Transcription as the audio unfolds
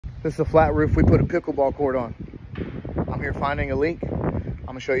This is a flat roof we put a pickleball court on. I'm here finding a leak. I'm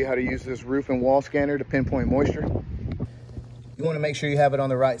gonna show you how to use this roof and wall scanner to pinpoint moisture. You wanna make sure you have it on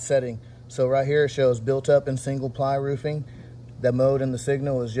the right setting. So right here it shows built up and single ply roofing. The mode and the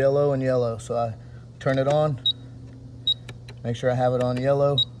signal is yellow and yellow. So I turn it on, make sure I have it on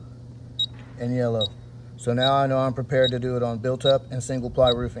yellow and yellow. So now I know I'm prepared to do it on built up and single ply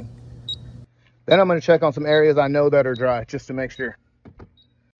roofing. Then I'm gonna check on some areas I know that are dry just to make sure.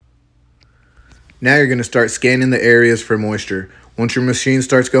 Now you're gonna start scanning the areas for moisture. Once your machine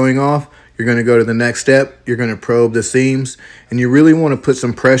starts going off, you're gonna go to the next step. You're gonna probe the seams, and you really wanna put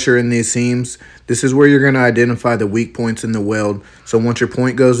some pressure in these seams. This is where you're gonna identify the weak points in the weld. So once your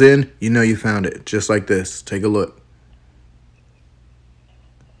point goes in, you know you found it, just like this. Take a look.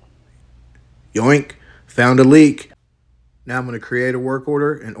 Yoink, found a leak. Now I'm gonna create a work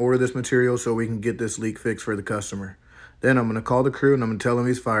order and order this material so we can get this leak fixed for the customer. Then I'm gonna call the crew and I'm gonna tell them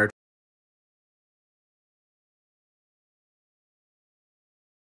he's fired.